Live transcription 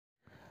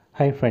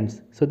Hi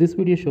friends, so this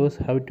video shows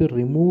how to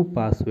remove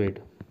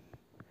password.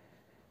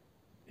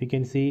 You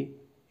can see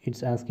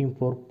it's asking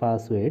for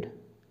password.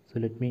 So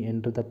let me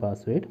enter the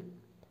password.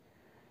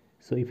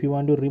 So if you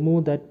want to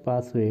remove that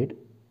password,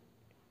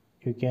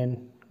 you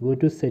can go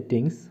to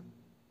settings,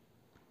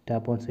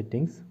 tap on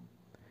settings,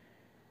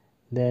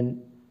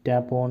 then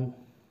tap on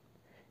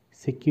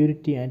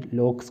security and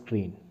lock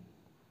screen.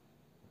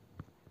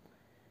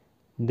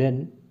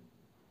 Then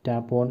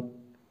tap on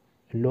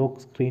lock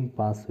screen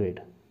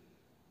password.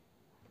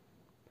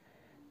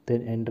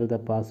 Then enter the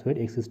password,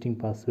 existing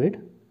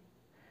password.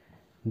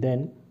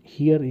 Then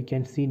here you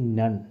can see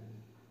none.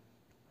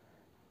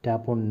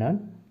 Tap on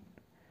none.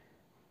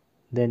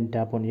 Then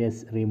tap on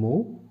yes,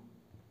 remove.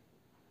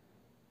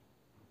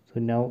 So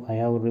now I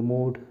have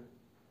removed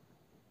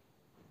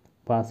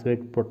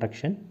password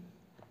protection.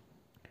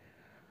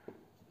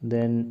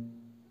 Then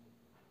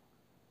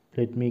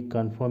let me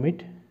confirm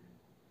it.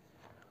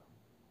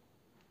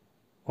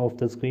 Off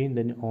the screen,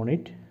 then on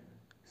it.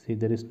 See,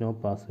 there is no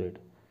password.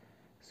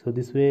 So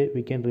this way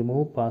we can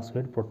remove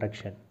password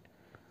protection.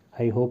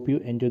 I hope you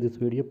enjoy this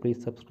video.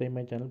 Please subscribe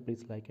my channel.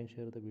 Please like and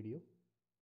share the video.